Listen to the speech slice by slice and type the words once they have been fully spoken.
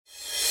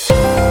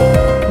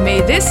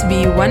May this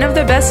be one of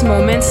the best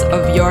moments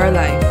of your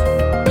life.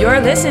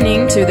 You're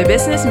listening to the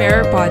Business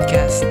Mirror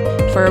podcast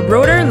for a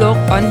broader look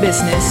on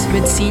business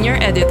with Senior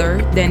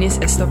Editor Dennis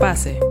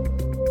Estopace.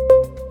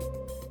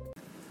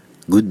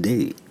 Good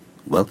day.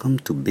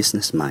 Welcome to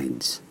Business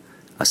Minds,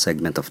 a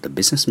segment of the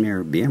Business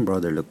Mirror BM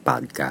Broader Look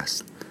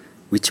podcast,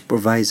 which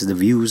provides the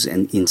views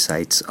and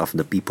insights of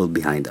the people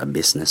behind a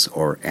business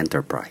or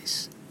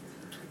enterprise.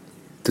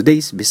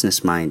 Today's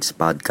Business Minds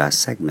podcast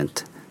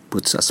segment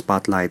puts a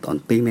spotlight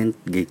on payment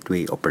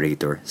gateway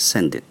operator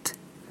Sendit.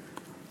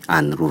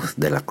 Anne Ruth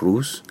de la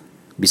Cruz,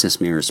 Business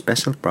Mirror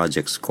Special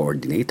Projects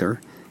Coordinator,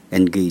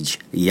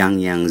 engaged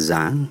Yang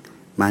Zhang,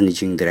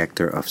 Managing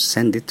Director of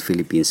Sendit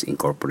Philippines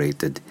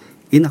Incorporated,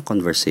 in a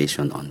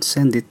conversation on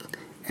Sendit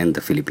and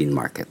the Philippine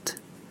market.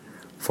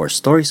 For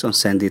stories on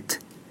Sendit,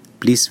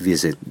 please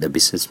visit the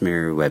Business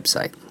Mirror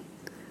website.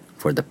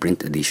 For the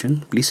print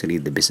edition, please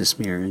read the Business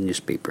Mirror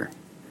newspaper.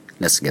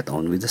 Let's get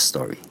on with the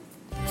story.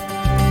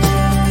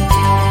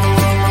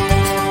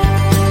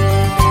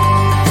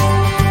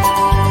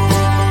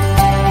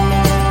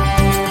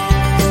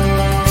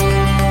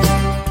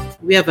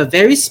 We have a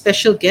very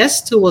special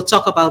guest who will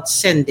talk about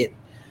Sendit,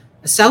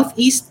 a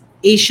Southeast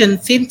Asian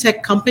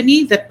fintech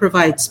company that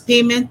provides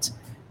payment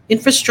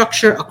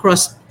infrastructure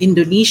across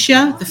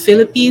Indonesia, the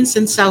Philippines,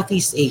 and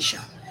Southeast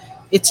Asia.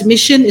 Its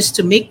mission is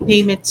to make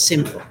payment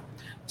simple.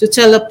 To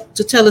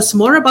tell us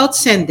more about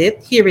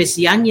Sendit, here is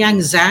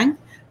Yang Zhang,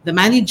 the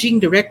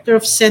Managing Director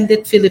of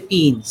Sendit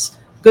Philippines.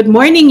 Good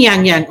morning,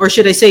 Yang, or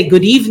should I say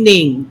good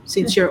evening,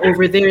 since you're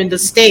over there in the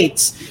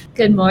States.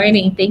 Good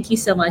morning. Thank you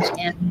so much,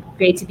 Anne.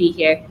 Great to be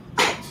here.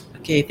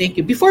 Okay, thank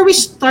you. Before we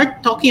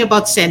start talking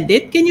about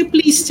Sendit, can you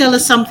please tell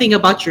us something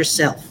about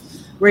yourself?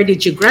 Where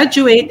did you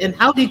graduate and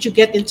how did you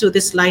get into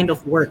this line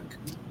of work?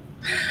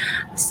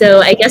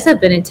 So I guess I've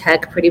been in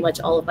tech pretty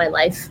much all of my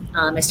life.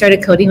 I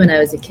started coding when I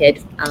was a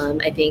kid.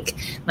 I think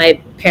my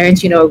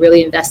parents,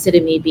 really invested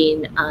in me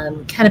being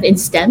kind of in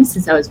STEM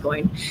since I was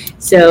born.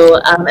 So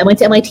I went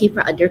to MIT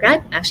for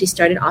undergrad, actually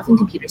started off in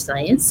computer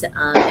science,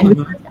 and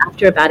realized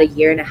after about a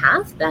year and a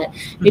half that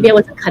maybe I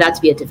wasn't cut out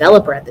to be a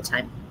developer at the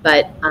time.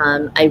 But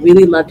I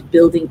really loved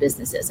building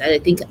businesses. I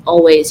think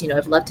always,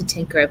 I've loved to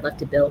tinker, I've loved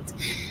to build.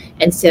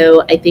 And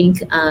so I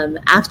think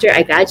after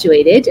I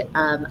graduated,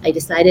 I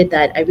decided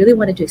that I really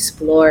wanted to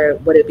explore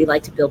what it would be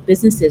like to build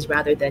businesses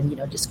rather than,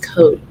 just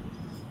code.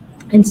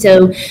 And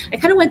so I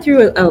kind of went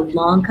through a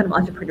long kind of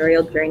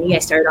entrepreneurial journey. I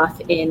started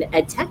off in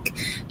ed tech,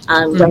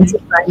 went to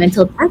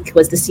environmental tech,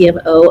 was the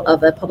CMO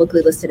of a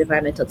publicly listed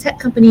environmental tech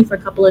company for a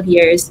couple of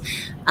years,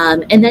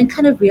 and then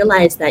kind of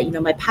realized that,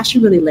 my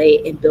passion really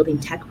lay in building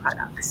tech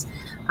products.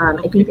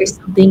 I think there's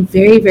something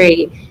very,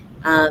 very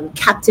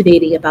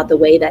captivating about the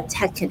way that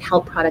tech can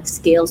help products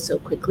scale so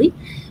quickly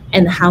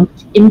and how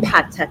much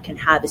impact tech can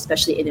have,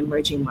 especially in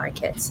emerging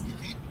markets.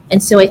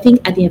 And so I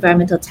think at the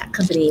environmental tech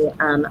company,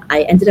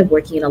 I ended up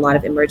working in a lot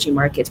of emerging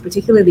markets,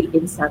 particularly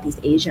in Southeast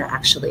Asia,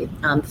 actually,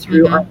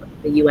 through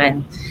the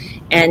UN.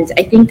 And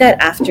I think that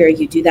after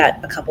you do that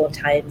a couple of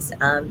times,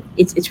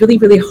 it's really,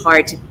 really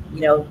hard to,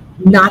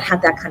 not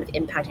have that kind of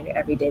impact in your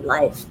everyday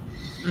life.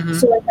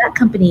 So when that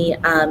company,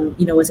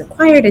 was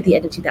acquired at the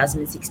end of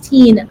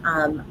 2016,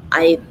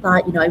 I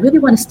thought, I really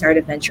want to start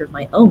a venture of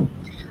my own.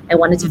 I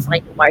wanted to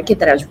find a market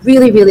that I was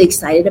really, really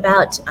excited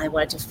about. I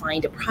wanted to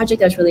find a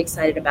project I was really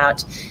excited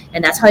about.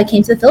 And that's how I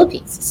came to the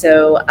Philippines.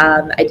 So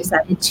I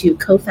decided to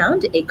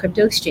co-found a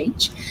crypto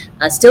exchange,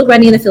 still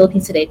running in the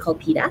Philippines today, called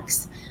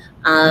PDAX.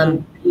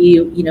 We,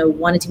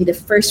 wanted to be the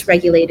first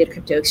regulated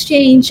crypto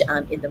exchange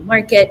in the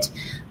market.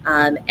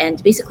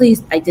 And basically,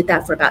 I did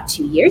that for about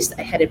 2 years.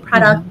 I headed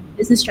product,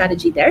 business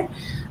strategy there.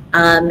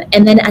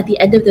 And then at the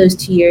end of those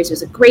 2 years, it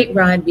was a great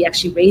run. We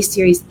actually raised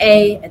Series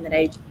A, and then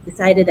I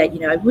decided that,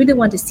 I really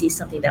wanted to see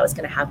something that was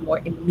going to have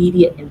more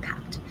immediate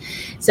impact.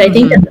 So I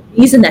think that the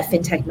reason that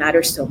fintech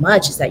matters so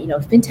much is that,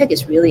 fintech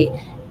is really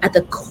at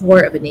the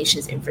core of a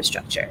nation's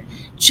infrastructure,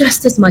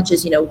 just as much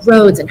as,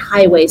 roads and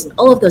highways and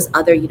all of those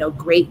other,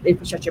 great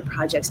infrastructure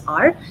projects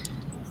are.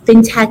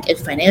 Fintech and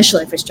financial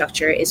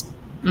infrastructure is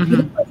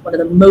one of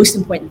the most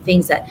important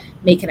things that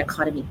make an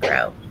economy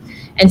grow.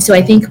 And so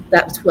I think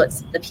that's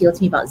what's appealed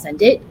to me about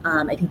Sendit.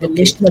 I think the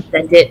mission of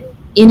Sendit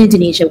in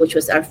Indonesia, which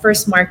was our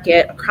first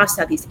market across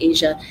Southeast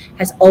Asia,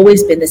 has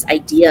always been this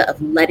idea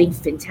of letting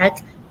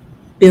fintech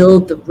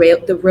build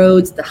the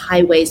roads, the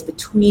highways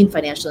between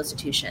financial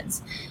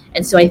institutions.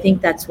 And so I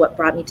think that's what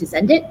brought me to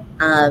Sendit.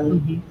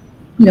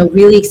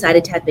 Really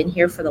excited to have been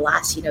here for the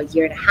last,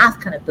 year and a half,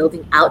 kind of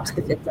building out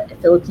the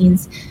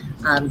Philippines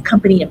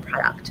company and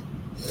product.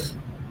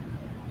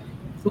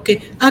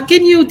 Okay.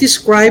 Can you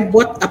describe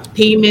what a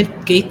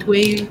payment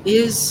gateway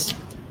is?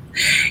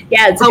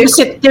 Yeah. How is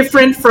it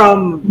different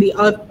from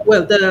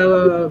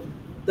the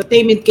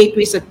payment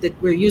gateways that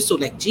we're used to,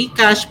 like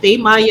GCash,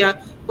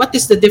 PayMaya? What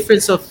is the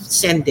difference of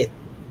Sendit?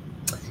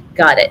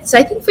 Got it. So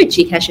I think for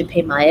Gcash and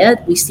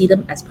Paymaya, we see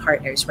them as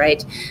partners,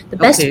 right? The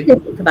best way Okay. to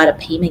think about a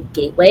payment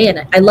gateway,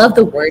 and I love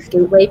the word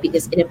gateway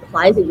because it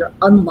implies that you're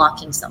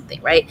unlocking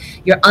something, right?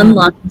 You're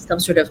unlocking some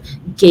sort of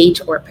gate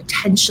or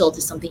potential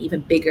to something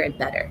even bigger and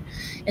better.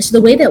 And so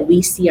the way that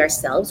we see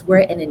ourselves, we're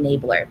an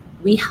enabler.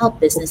 We help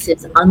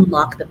businesses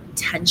unlock the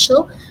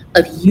potential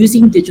of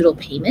using digital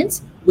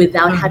payments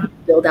without having to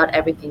build out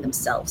everything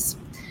themselves.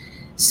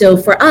 So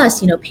for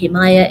us,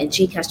 Paymaya and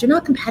Gcash, they're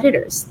not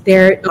competitors.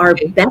 They're our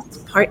Okay.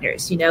 best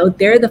partners.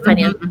 They're the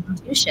financial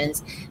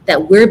institutions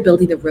that we're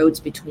building the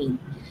roads between.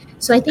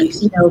 So I think, I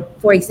see.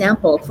 for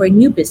example, for a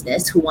new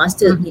business who wants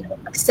to, Mhm.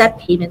 accept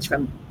payments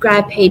from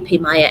GrabPay,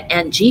 Paymaya,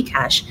 and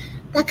Gcash,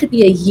 that could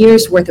be a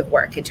year's worth of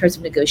work in terms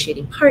of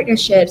negotiating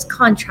partnerships,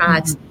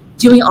 contracts,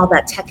 doing all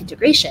that tech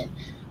integration.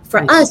 For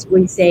I us,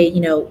 we say,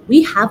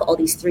 we have all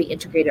these three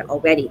integrated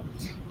already.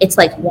 It's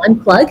like one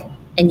plug,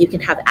 and you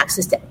can have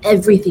access to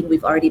everything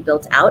we've already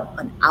built out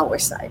on our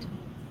side.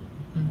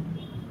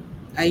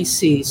 I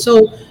see.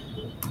 So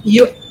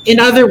in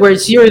other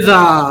words, you're the,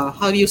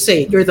 how do you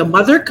say, you're the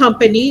mother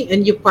company,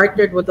 and you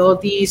partnered with all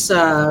these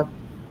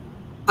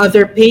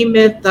other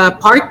payment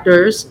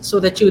partners so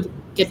that you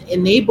can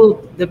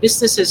enable the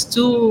businesses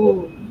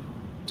to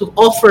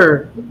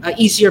offer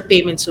easier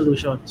payment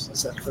solutions.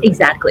 Is that correct?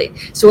 Exactly.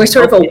 So we're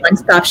sort of Okay. a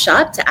one-stop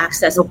shop to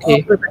access all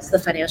Okay. the rest of the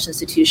financial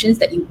institutions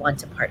that you want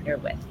to partner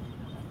with.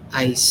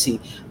 I see.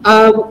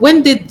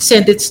 When did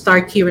Send It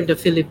start here in the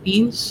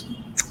Philippines?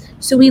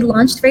 So we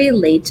launched very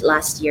late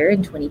last year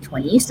in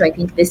 2020. So I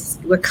think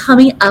we're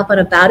coming up on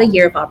about a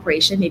year of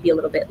operation, maybe a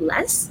little bit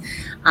less.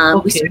 We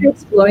Okay. started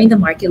exploring the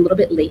market a little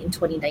bit late in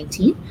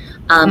 2019.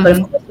 But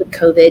of course, with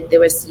COVID, there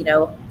was,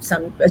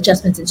 some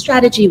adjustments in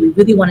strategy. We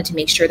really wanted to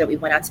make sure that we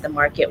went out to the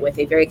market with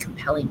a very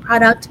compelling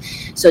product.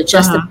 So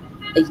just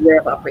a year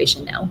of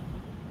operation now.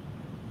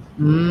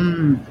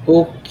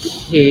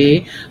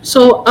 Okay.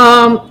 So,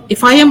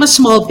 if I am a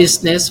small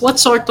business, what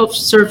sort of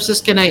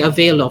services can I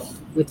avail of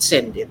with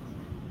Send It?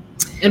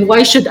 And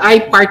why should I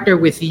partner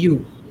with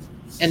you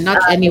and not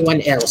anyone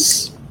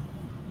else?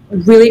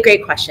 Really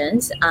great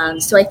questions.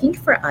 So I think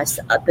for us,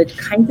 the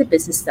kinds of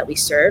businesses that we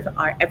serve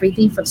are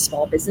everything from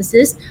small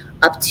businesses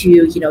up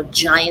to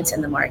giants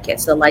in the market.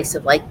 So the likes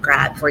of like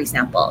Grab, for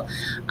example.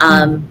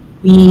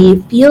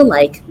 We feel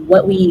like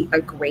what we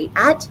are great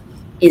at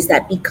is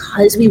that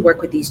because we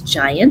work with these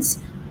giants,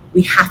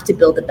 we have to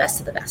build the best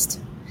of the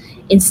best.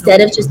 Instead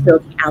of just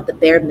building out the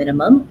bare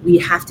minimum, we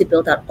have to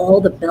build out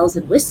all the bells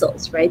and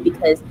whistles, right?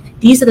 Because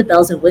these are the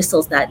bells and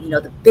whistles that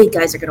the big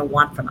guys are going to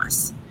want from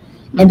us.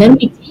 And then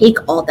we take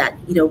all that,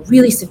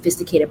 really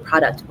sophisticated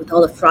product with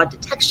all the fraud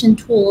detection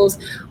tools,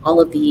 all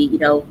of the,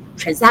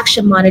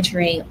 transaction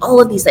monitoring, all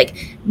of these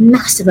like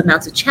massive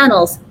amounts of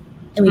channels,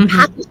 and we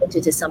package it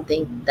into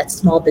something that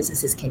small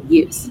businesses can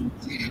use.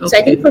 So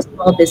I think for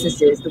small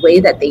businesses, the way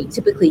that they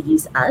typically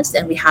use us,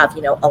 and we have,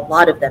 a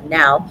lot of them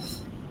now,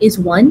 is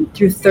one,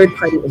 through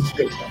third-party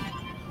integration.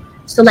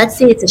 So let's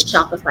say it's a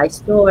Shopify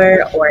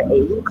store or a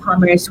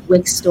WooCommerce,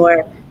 Wix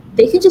store.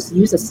 They can just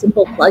use a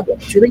simple plugin.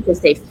 It's really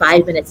just a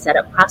 5-minute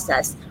setup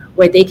process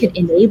where they can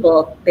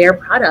enable their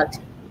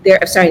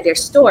their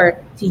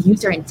store to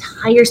use their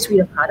entire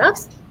suite of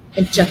products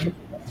in just a few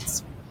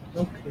minutes.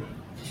 Okay.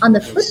 On the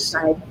flip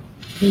side,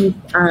 we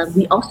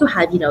also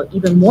have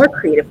even more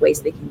creative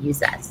ways they can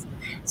use us.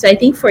 So I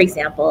think, for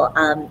example,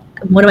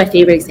 one of my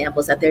favorite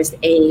examples that there's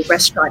a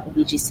restaurant in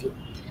BGC.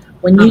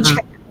 When you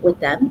check with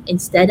them,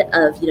 instead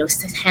of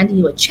handing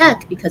you a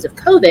check because of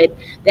COVID,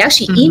 they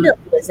actually email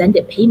you a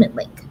Zendit payment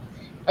link.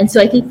 And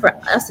so I think for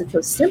us, it's so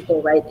simple,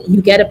 right?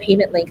 You get a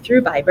payment link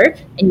through Viber,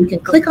 and you can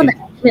click on that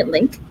payment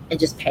link and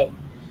just pay.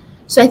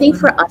 So I think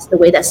for us, the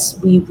way that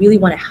we really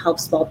want to help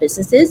small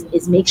businesses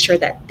is make sure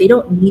that they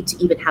don't need to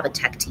even have a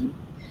tech team.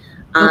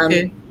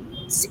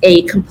 It's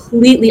a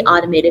completely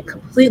automated,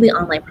 completely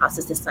online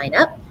process to sign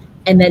up.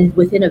 And then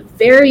within a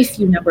very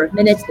few number of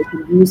minutes, they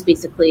can use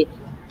basically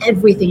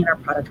everything in our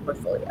product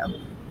portfolio.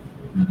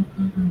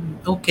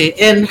 Okay.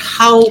 And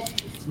how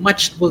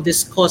much will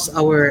this cost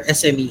our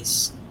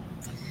SMEs?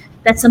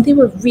 That's something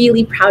we're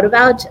really proud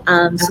about.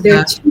 So there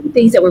are two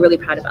things that we're really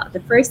proud about. The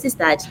first is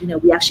that,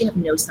 we actually have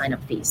no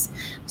sign-up fees.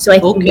 So I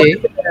think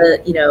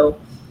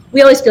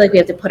we always feel like we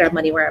have to put our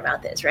money where our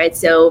mouth is, right?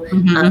 So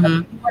we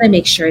want to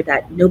make sure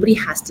that nobody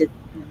has to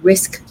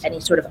risk any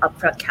sort of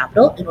upfront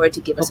capital in order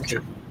to give us a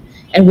try.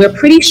 And we're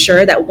pretty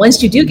sure that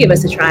once you do give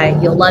us a try,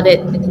 you'll love it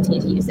and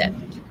continue to use it.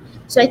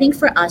 So I think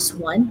for us,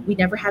 one, we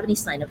never have any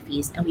sign-up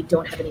fees and we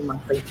don't have any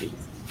monthly fees.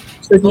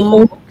 So the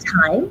only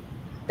time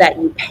that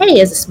you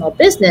pay as a small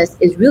business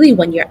is really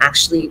when you're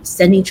actually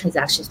sending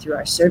transactions through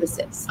our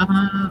services.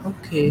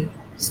 Okay.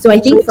 So I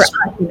think for us,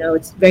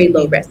 it's very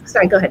low risk.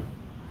 Sorry, go ahead.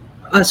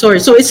 Sorry.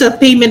 So it's a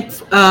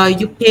payment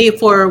you pay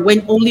for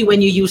only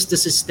when you use the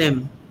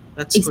system.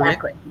 That's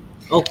exactly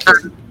correct?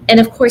 Okay. And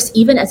of course,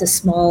 even as a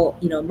small,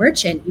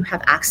 merchant, you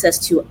have access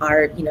to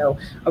our,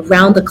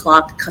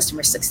 around-the-clock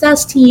customer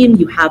success team.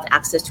 You have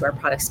access to our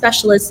product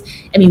specialists.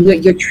 I mean,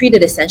 you're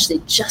treated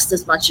essentially just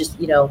as much as,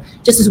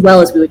 just as well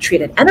as we would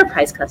treat an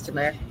enterprise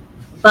customer.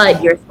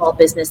 But you're a small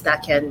business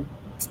that can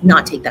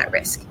not take that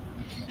risk.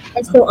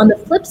 And so on the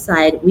flip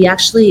side, we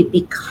actually,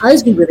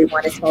 because we really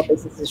wanted small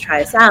businesses to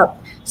try us out,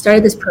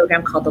 started this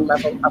program called the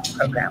Level Up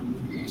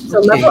program. So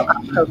Level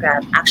Up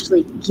program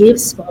actually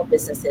gives small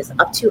businesses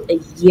up to a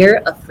year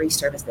of free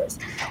services.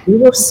 We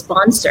will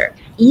sponsor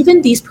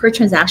even these per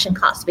transaction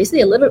costs. Basically,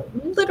 it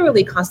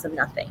literally costs them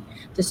nothing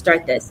to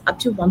start this, up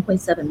to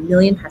 1.7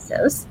 million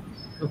pesos.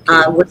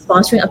 We're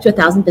sponsoring up to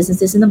 1,000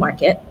 businesses in the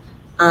market.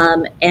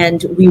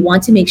 And we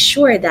want to make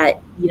sure that,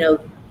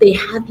 they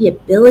have the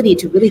ability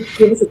to really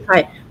give us a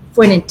try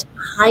for an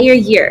entire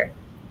year,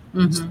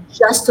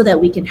 just so that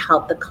we can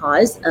help the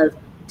cause of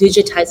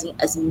digitizing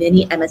as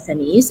many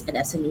MSMEs and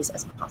SMEs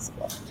as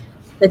possible. So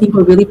I think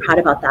we're really proud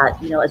about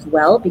that, as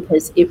well,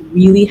 because it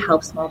really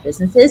helps small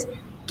businesses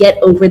get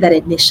over that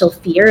initial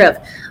fear of,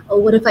 oh,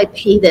 what if I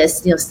pay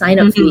this, sign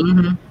up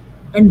fee,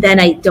 and then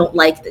I don't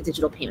like the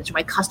digital payments, or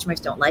my customers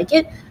don't like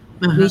it.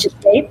 We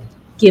just say,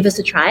 give us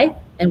a try,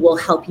 and we'll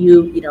help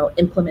you,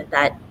 implement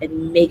that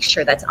and make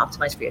sure that's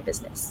optimized for your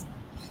business.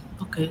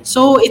 Okay,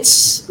 so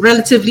it's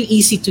relatively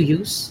easy to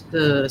use,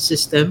 the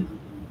system.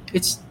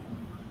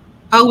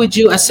 How would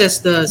you assess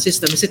the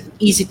system? Is it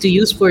easy to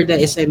use for the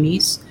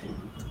SMEs?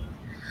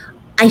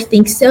 I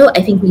think so.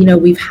 I think,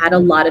 we've had a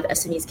lot of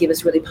SMEs give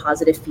us really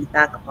positive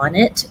feedback on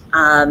it.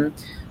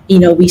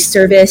 We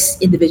service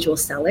individual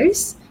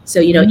sellers. So,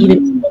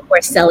 even people who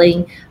are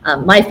selling,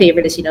 my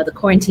favorite is, the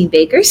quarantine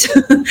bakers,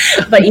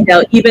 but,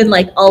 even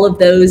like all of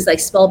those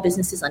like small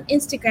businesses on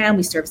Instagram,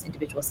 we service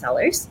individual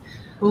sellers.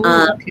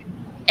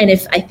 And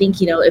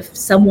if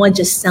someone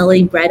just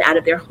selling bread out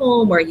of their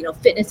home, or,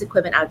 fitness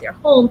equipment out of their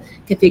home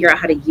can figure out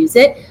how to use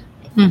it,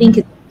 I think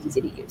it's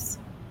easy to use.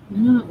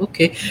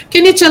 Okay.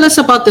 Can you tell us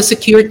about the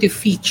security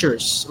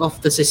features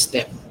of the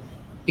system?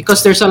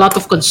 Because there's a lot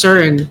of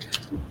concern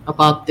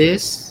about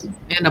this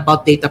and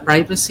about data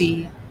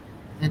privacy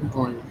and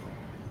all.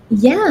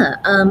 Yeah,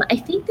 I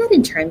think that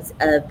in terms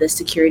of the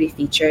security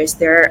features,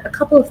 there are a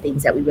couple of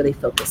things that we really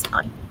focus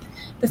on.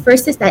 The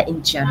first is that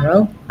in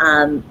general,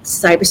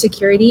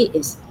 cybersecurity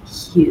is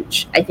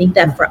huge. I think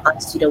that for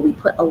us, we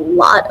put a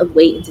lot of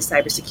weight into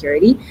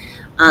cybersecurity.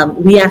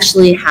 We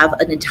actually have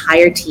an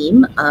entire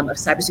team of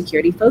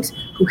cybersecurity folks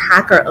who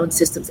hack our own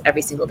systems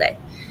every single day,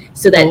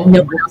 so that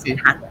no one else can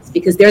hack us,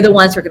 because they're the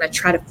ones who are going to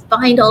try to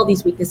find all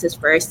these weaknesses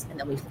first, and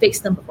then we fix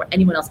them before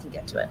anyone else can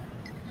get to it.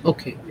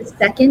 Okay. The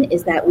second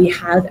is that we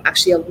have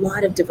actually a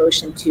lot of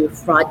devotion to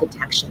fraud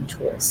detection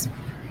tools.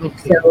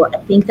 Okay. So I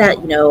think that,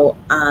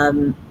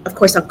 of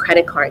course, on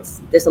credit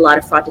cards, there's a lot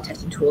of fraud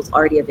detection tools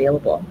already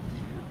available.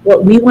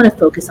 What we want to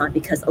focus on,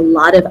 because a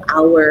lot of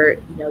our,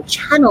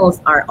 channels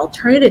are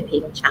alternative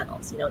payment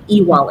channels,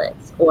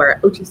 e-wallets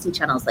or OTC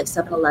channels like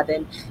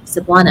 7-Eleven,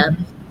 Cebuana,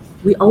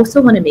 we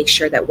also want to make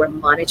sure that we're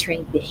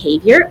monitoring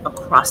behavior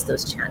across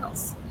those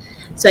channels.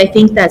 So I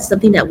think that's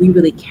something that we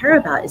really care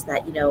about, is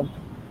that,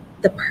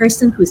 the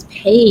person who's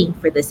paying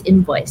for this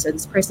invoice, or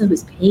this person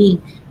who's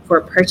paying for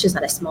a purchase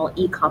at a small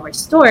e-commerce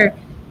store,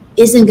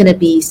 isn't going to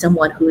be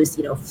someone who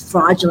is,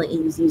 fraudulently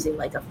using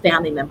like a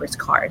family member's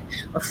card,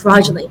 or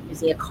fraudulently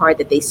using a card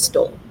that they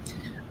stole.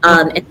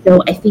 And so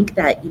I think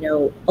that,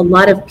 a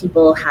lot of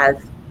people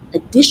have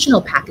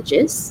additional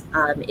packages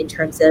in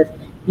terms of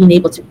being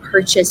able to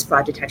purchase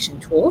fraud detection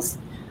tools.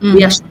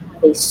 We actually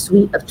have a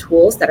suite of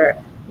tools that are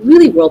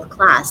really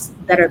world-class,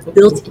 that are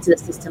built into the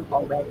system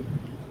already.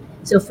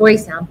 So, for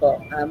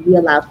example, we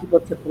allow people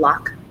to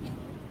block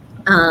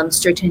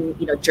certain,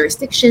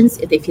 jurisdictions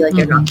if they feel like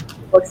they're not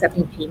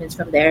accepting payments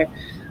from there.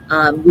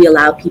 We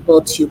allow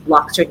people to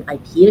block certain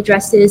IP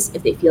addresses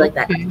if they feel like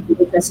that IP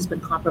address has been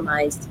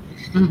compromised.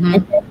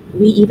 And then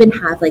we even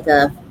have like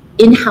a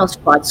in-house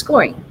fraud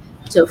scoring.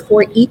 So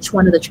for each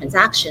one of the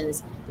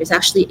transactions, there's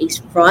actually a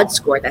fraud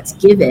score that's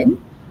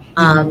given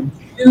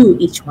to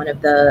each one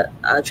of the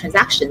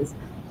transactions,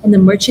 and the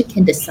merchant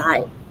can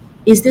decide,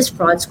 is this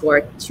fraud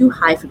score too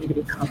high for me to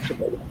be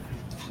comfortable with?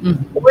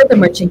 Or the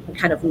merchant can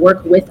kind of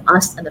work with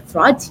us and the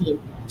fraud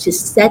team to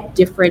set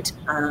different,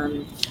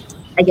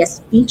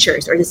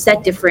 features, or to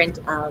set different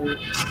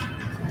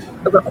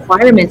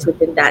requirements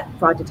within that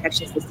fraud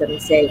detection system,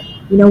 and say,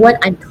 you know what,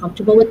 I'm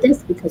comfortable with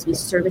this because we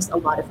service a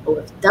lot of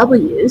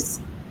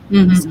OFWs.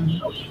 So it's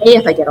okay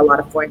if I get a lot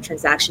of foreign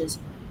transactions,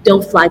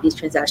 don't flag these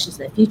transactions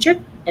in the future,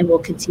 and we'll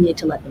continue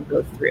to let them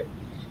go through.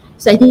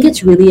 So I think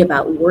it's really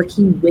about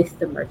working with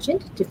the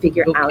merchant to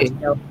figure out,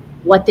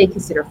 what they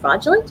consider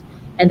fraudulent,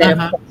 and then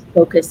of course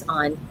focus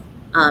on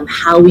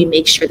how we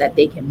make sure that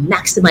they can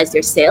maximize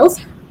their sales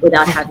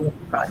without having a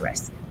fraud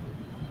risk.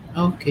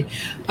 Okay.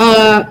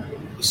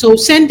 So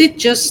Sendit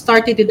just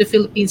started in the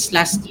Philippines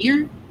last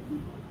year.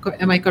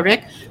 Am I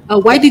correct?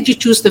 Why did you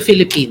choose the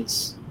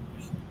Philippines?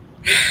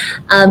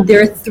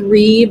 There are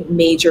three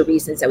major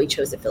reasons that we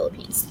chose the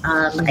Philippines.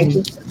 I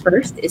think the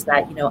first is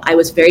that, I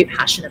was very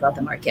passionate about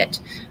the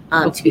market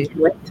to begin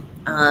with.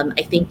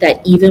 I think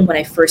that even when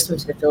I first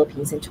moved to the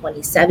Philippines in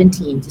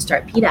 2017 to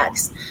start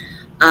PDAX,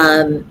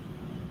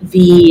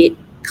 the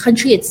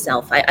country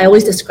itself, I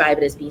always describe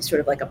it as being sort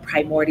of like a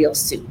primordial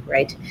soup,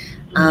 right?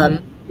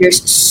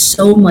 There's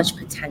so much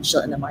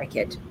potential in the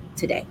market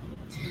today.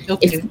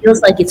 Okay. It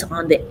feels like it's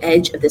on the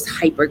edge of this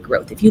hyper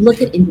growth. If you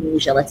look at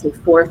Indonesia, let's say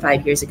 4 or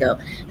 5 years ago,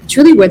 it's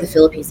really where the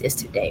Philippines is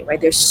today, right?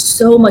 There's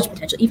so much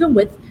potential, even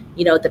with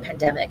the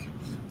pandemic.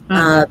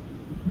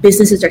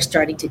 Businesses are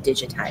starting to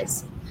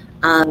digitize.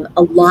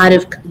 A lot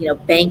of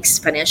banks,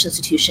 financial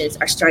institutions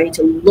are starting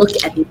to look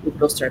at these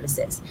digital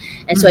services,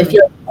 and so I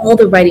feel like all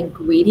the right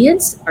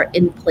ingredients are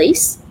in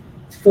place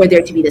for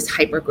there to be this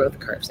hyper growth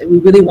curves, and we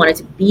really wanted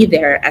to be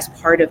there as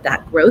part of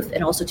that growth,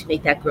 and also to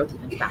make that growth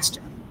even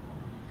faster.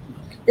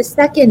 The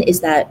second is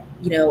that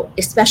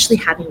especially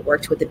having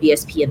worked with the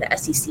BSP and the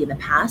SEC in the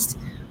past,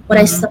 what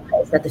I saw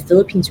is that the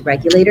Philippines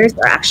regulators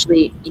are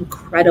actually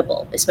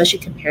incredible, especially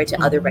compared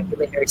to other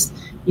regulators,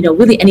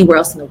 really anywhere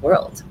else in the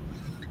world.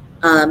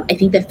 I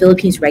think that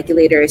Philippines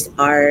regulators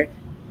are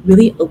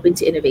really open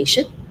to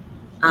innovation.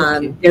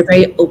 They're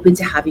very open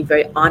to having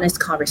very honest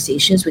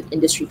conversations with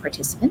industry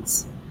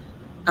participants.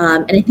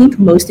 And I think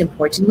most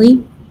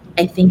importantly,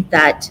 I think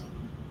that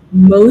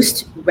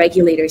most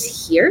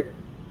regulators here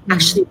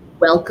actually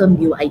welcome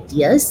new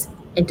ideas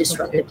and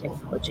disruptive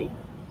technology.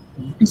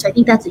 And so I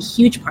think that's a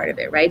huge part of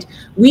it, right?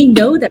 We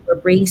know that we're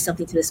bringing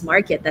something to this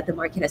market that the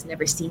market has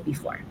never seen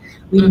before.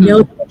 We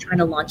know that we're trying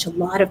to launch a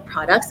lot of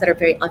products that are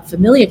very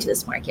unfamiliar to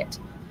this market.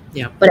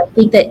 Yeah. But I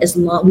think that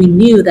we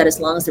knew that as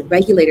long as the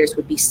regulators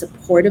would be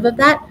supportive of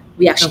that,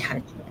 we actually had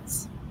a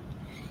chance.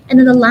 And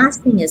then the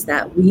last thing is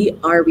that we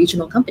are a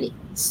regional company.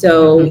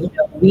 So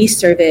we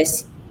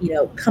service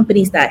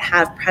companies that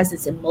have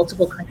presence in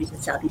multiple countries in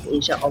Southeast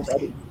Asia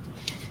already.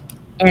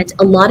 And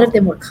a lot of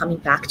them were coming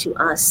back to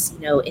us,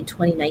 in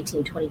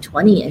 2019,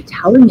 2020 and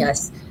telling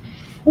us,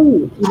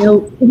 oh,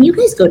 can you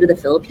guys go to the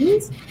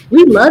Philippines?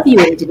 We love you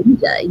in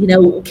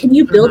Indonesia. Can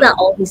you build out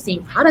all these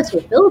same products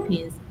for the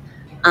Philippines?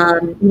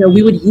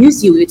 We would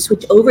use you. We would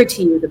switch over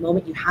to you the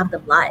moment you have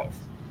them live.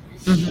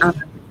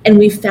 And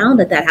we found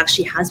that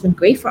actually has been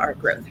great for our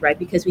growth, right?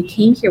 Because we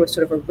came here with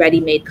sort of a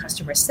ready-made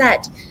customer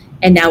set,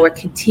 and now we're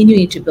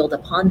continuing to build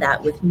upon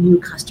that with new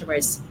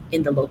customers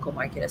in the local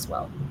market as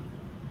well.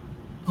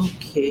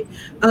 Okay.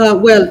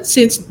 Well,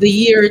 since the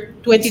year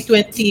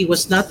 2020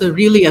 was not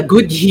really a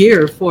good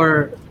year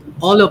for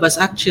all of us,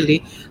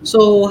 actually.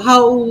 So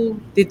how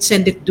did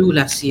Send It do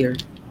last year?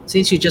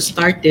 Since you just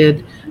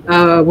started,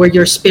 were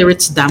your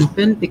spirits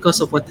dampened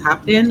because of what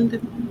happened?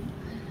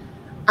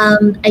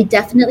 I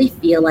definitely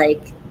feel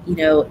like,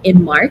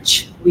 in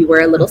March, we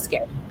were a little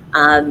scared.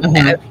 And,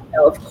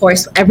 of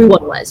course,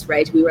 everyone was,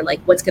 right? We were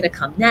like, what's going to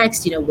come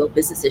next? Will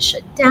businesses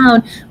shut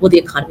down? Will the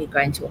economy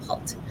grind to a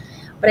halt?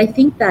 But I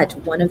think that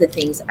one of the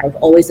things I've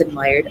always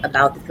admired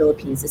about the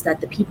Philippines is that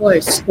the people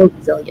are so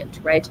resilient,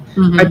 right?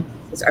 Our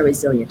businesses are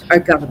resilient. Our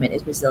government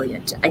is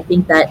resilient. I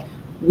think that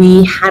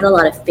we had a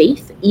lot of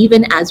faith,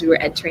 even as we were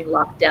entering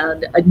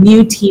lockdown, a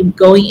new team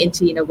going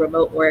into,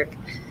 remote work.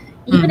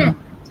 Even at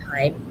that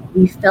time,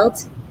 we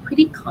felt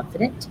pretty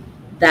confident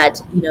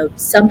that,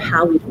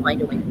 somehow we'd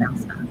find a way to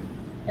bounce back.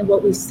 And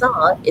what we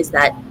saw is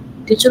that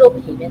digital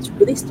payments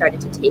really started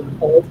to take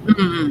hold.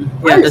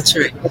 Yeah, that's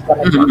right.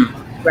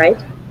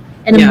 Right?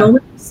 And the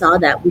moment we saw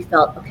that, we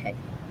felt, okay,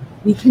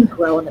 we can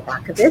grow on the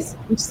back of this.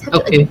 We just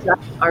have to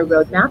adjust our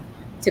roadmap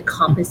to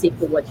compensate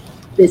for what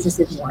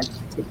businesses want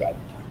today.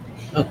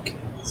 Okay.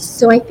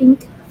 So I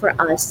think for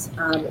us,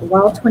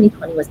 while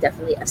 2020 was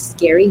definitely a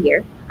scary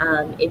year,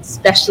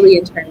 especially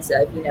in terms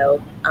of,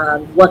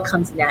 what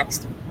comes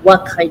next,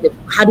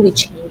 how do we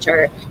change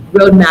our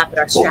roadmap and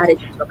our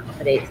strategy to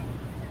accommodate?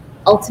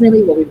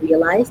 Ultimately, what we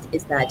realized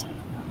is that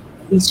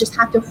we just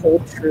have to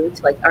hold true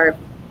to our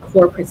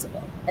core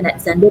principle. And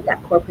at Send It,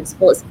 that core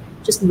principle is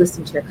just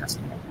listen to your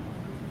customer.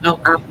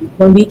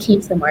 When we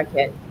came to the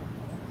market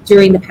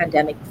during the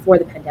pandemic, before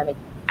the pandemic,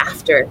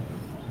 after,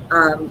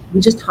 we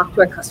just talked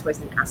to our customers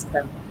and asked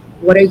them,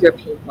 what are your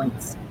pain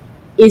points?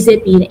 Is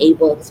it being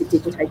able to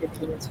digitize your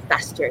payments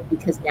faster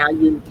because now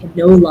you can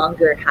no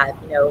longer have,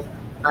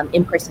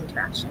 in-person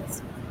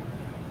interactions?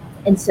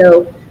 And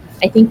so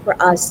I think for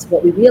us,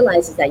 what we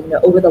realized is that,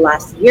 over the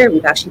last year,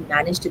 we've actually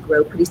managed to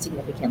grow pretty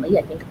significantly.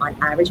 I think on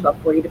average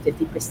about 40 to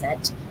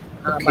 50%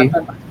 month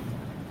on month.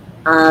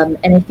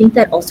 And I think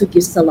that also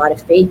gives us a lot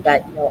of faith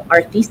that,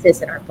 our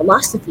thesis and our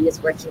philosophy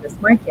is working in this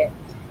market,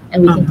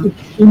 and we can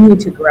continue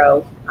to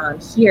grow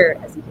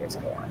here as the years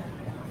go on.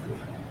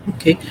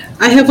 Okay.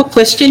 I have a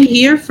question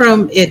here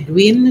from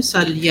Edwin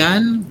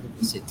Salian.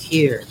 What is it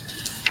here?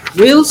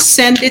 Will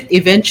Send It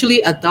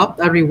eventually adopt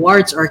a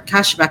rewards or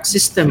cashback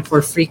system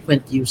for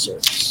frequent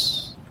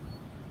users?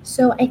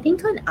 So I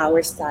think on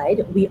our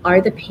side, we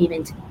are the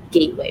payment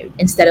gateway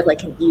instead of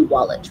like an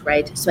e-wallet,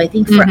 right? So I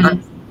think for us,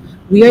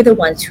 we are the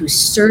ones who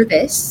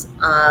service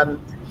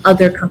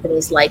other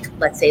companies like,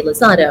 let's say,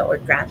 Lazada or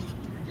Grab.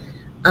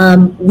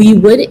 We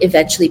would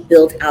eventually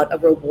build out a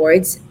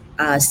rewards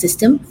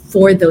system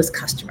for those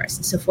customers.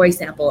 So for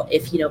example,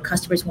 if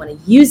customers want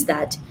to use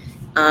that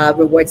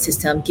reward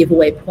system, give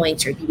away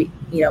points, or be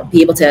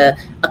able to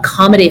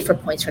accommodate for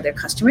points for their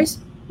customers,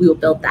 we will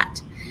build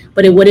that.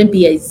 But it wouldn't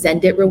be a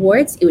Send It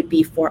rewards, it would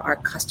be for our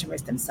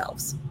customers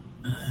themselves.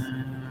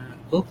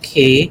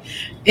 Okay.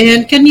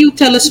 And can you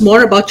tell us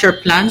more about your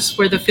plans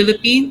for the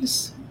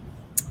Philippines?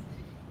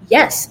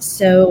 Yes.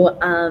 So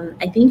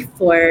I think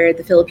for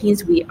the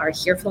Philippines, we are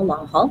here for the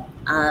long haul.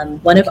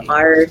 One of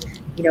our,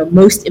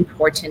 most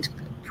important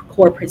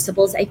core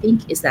principles, I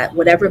think, is that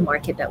whatever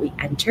market that we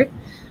enter,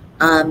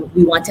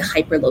 we want to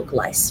hyper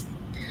localize.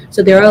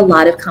 So there are a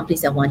lot of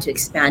companies that want to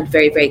expand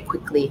very, very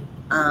quickly.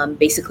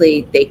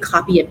 Basically, they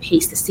copy and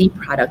paste the same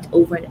product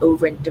over and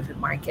over in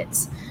different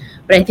markets.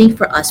 But I think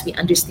for us, we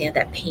understand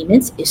that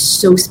payments is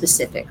so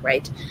specific,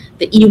 right?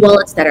 The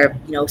e-wallets that are,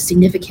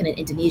 significant in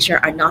Indonesia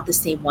are not the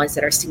same ones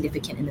that are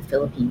significant in the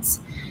Philippines.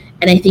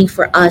 And I think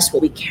for us,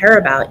 what we care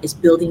about is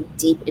building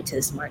deep into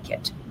this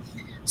market.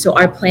 So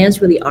our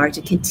plans really are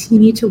to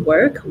continue to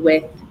work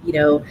with,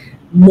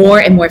 more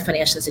and more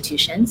financial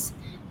institutions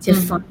to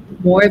find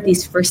more of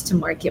these first to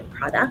market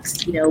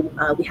products.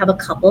 We have a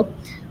couple.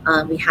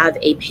 We have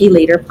a pay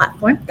later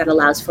platform that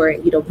allows for,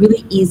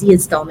 really easy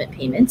installment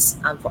payments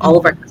for all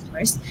of our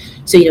customers.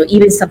 So,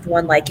 even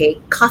someone like a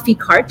coffee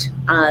cart,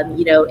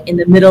 in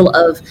the middle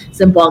of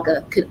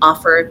Zamboanga could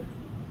offer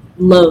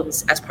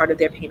loans as part of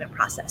their payment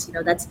process.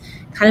 That's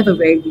kind of a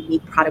very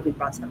unique product we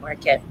brought to the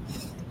market.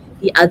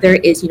 The other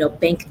is,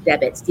 bank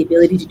debits, the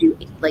ability to do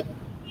like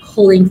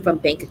pulling from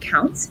bank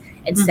accounts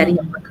and setting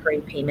up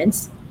recurring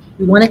payments.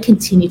 We want to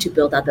continue to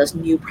build out those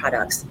new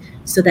products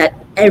so that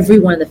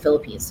everyone in the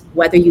Philippines,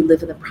 whether you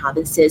live in the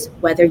provinces,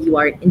 whether you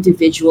are an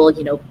individual,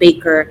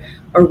 baker,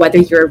 or whether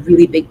you're a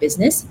really big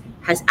business,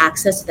 has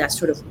access to that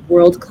sort of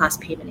world-class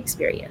payment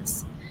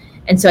experience.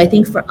 And so I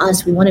think for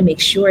us, we want to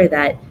make sure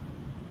that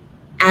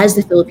as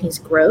the Philippines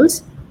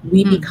grows,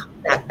 we become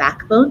that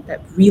backbone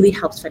that really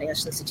helps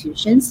financial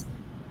institutions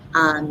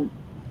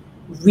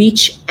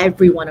reach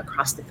everyone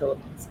across the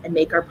Philippines and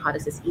make our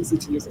products as easy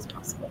to use as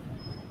possible.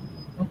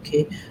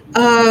 Okay.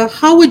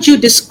 How would you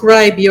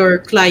describe your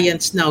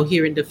clients now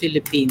here in the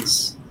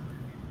Philippines?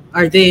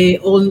 Are they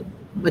all,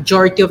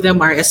 majority of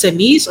them are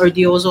SMEs, or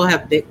do you also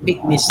have big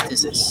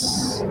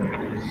businesses?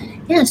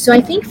 Yeah, so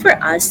I think for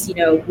us,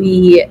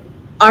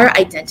 our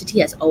identity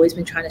has always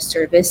been trying to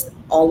service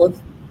all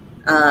of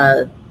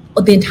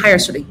the entire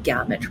sort of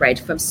gamut, right?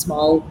 From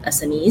small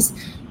SMEs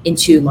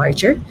into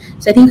larger.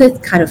 So I think there's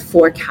kind of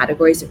 4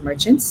 categories of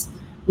merchants.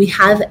 We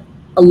have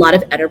a lot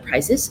of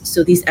enterprises.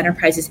 So these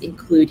enterprises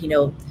include,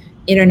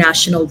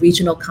 international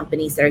regional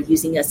companies that are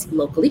using us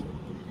locally.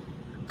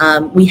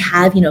 We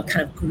have,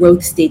 kind of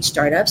growth stage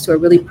startups who are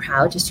really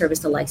proud to service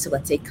the likes of,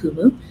 let's say,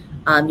 Kumu.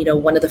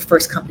 One of the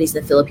first companies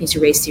in the Philippines to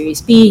raise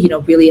Series B,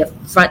 really a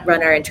front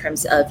runner in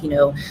terms of,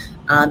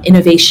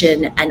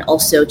 innovation and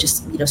also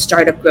just,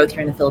 startup growth here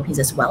in the Philippines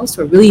as well.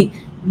 So we're really,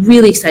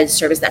 really excited to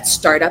service that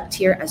startup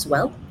tier as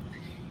well.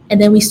 And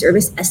then we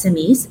service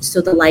SMEs,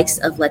 so the likes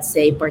of, let's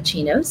say,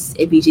 Barchinos,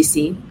 a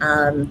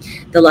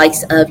BGC, the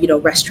likes of,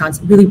 restaurants,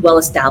 really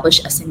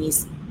well-established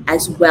SMEs,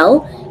 as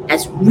well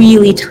as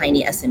really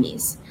tiny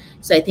SMEs.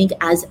 So I think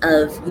as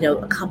of,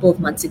 a couple of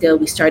months ago,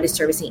 we started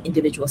servicing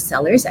individual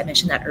sellers. I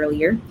mentioned that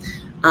earlier.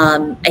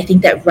 I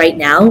think that right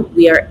now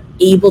we are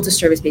able to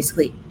service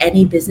basically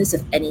any business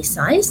of any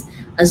size,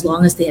 as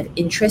long as they have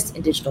interest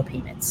in digital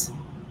payments.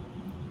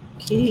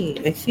 Okay,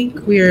 I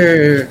think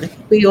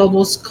we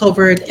almost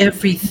covered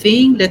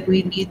everything that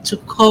we need to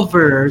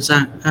cover,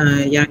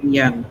 Yang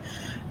Yang.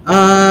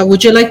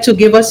 Would you like to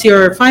give us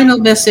your final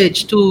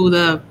message to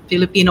the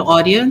Filipino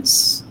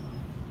audience?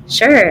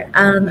 Sure.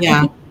 Yeah. I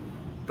think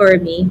for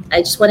me, I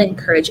just want to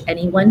encourage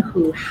anyone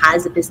who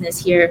has a business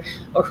here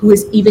or who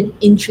is even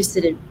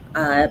interested in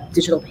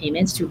digital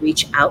payments to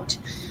reach out.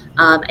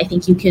 I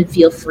think you can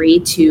feel free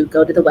to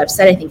go to the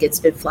website. I think it's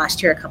been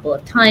flashed here a couple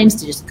of times,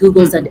 to just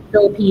Google Zendesk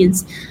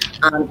Philippines.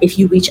 If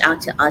you reach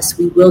out to us,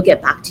 we will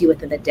get back to you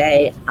within the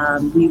day.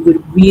 We would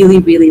really,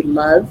 really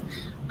love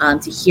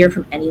to hear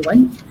from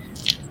anyone.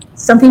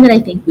 Something that I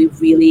think we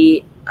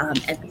really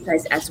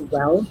emphasize as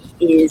well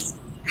is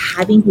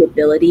having the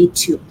ability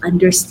to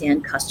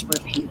understand customer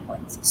pain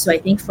points. So I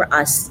think for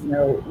us,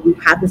 we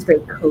have this very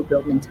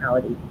co-build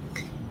mentality.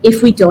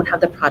 If we don't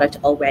have the product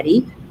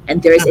already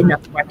and there is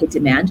enough market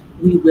demand,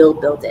 we will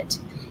build it.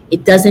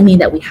 It doesn't mean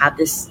that we have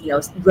this,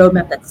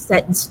 roadmap that's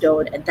set in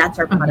stone and that's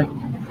our product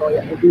portfolio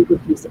and we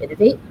refuse to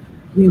innovate.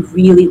 We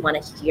really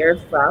want to hear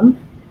from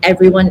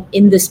everyone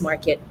in this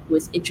market who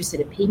is interested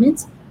in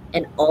payments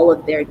and all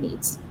of their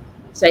needs.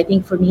 So I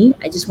think for me,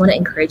 I just want to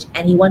encourage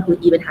anyone who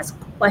even has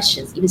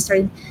questions,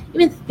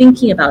 even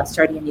thinking about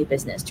starting a new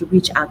business, to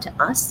reach out to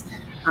us.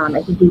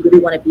 I think we really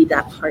want to be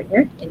that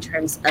partner in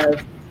terms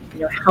of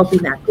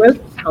helping that growth,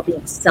 helping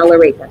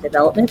accelerate that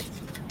development.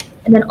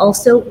 And then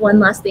also one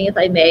last thing, if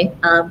I may,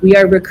 we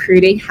are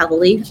recruiting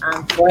heavily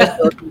for our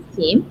Philippines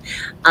team.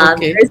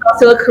 There's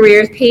also a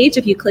careers page.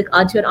 If you click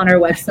onto it on our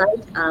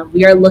website,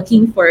 we are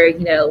looking for,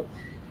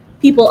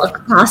 people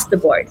across the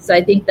board. So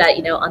I think that,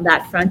 on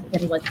that front, if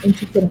anyone's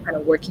interested in kind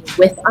of working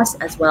with us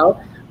as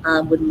well,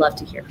 would love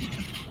to hear from you.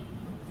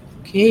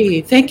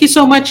 Okay. Thank you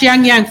so much,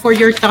 Yang Yang, for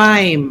your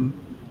time.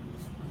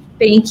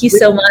 Thank you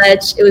so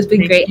much. It was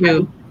been great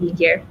being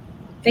here.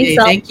 Thanks,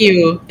 all. Thank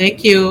you.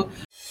 Thank you.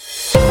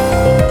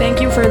 Thank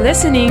you for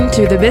listening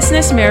to the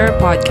Business Mirror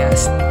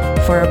podcast.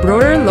 For a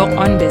broader look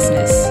on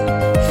business,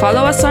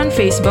 follow us on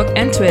Facebook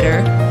and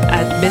Twitter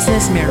at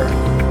Business Mirror.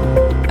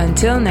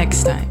 Until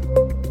next time.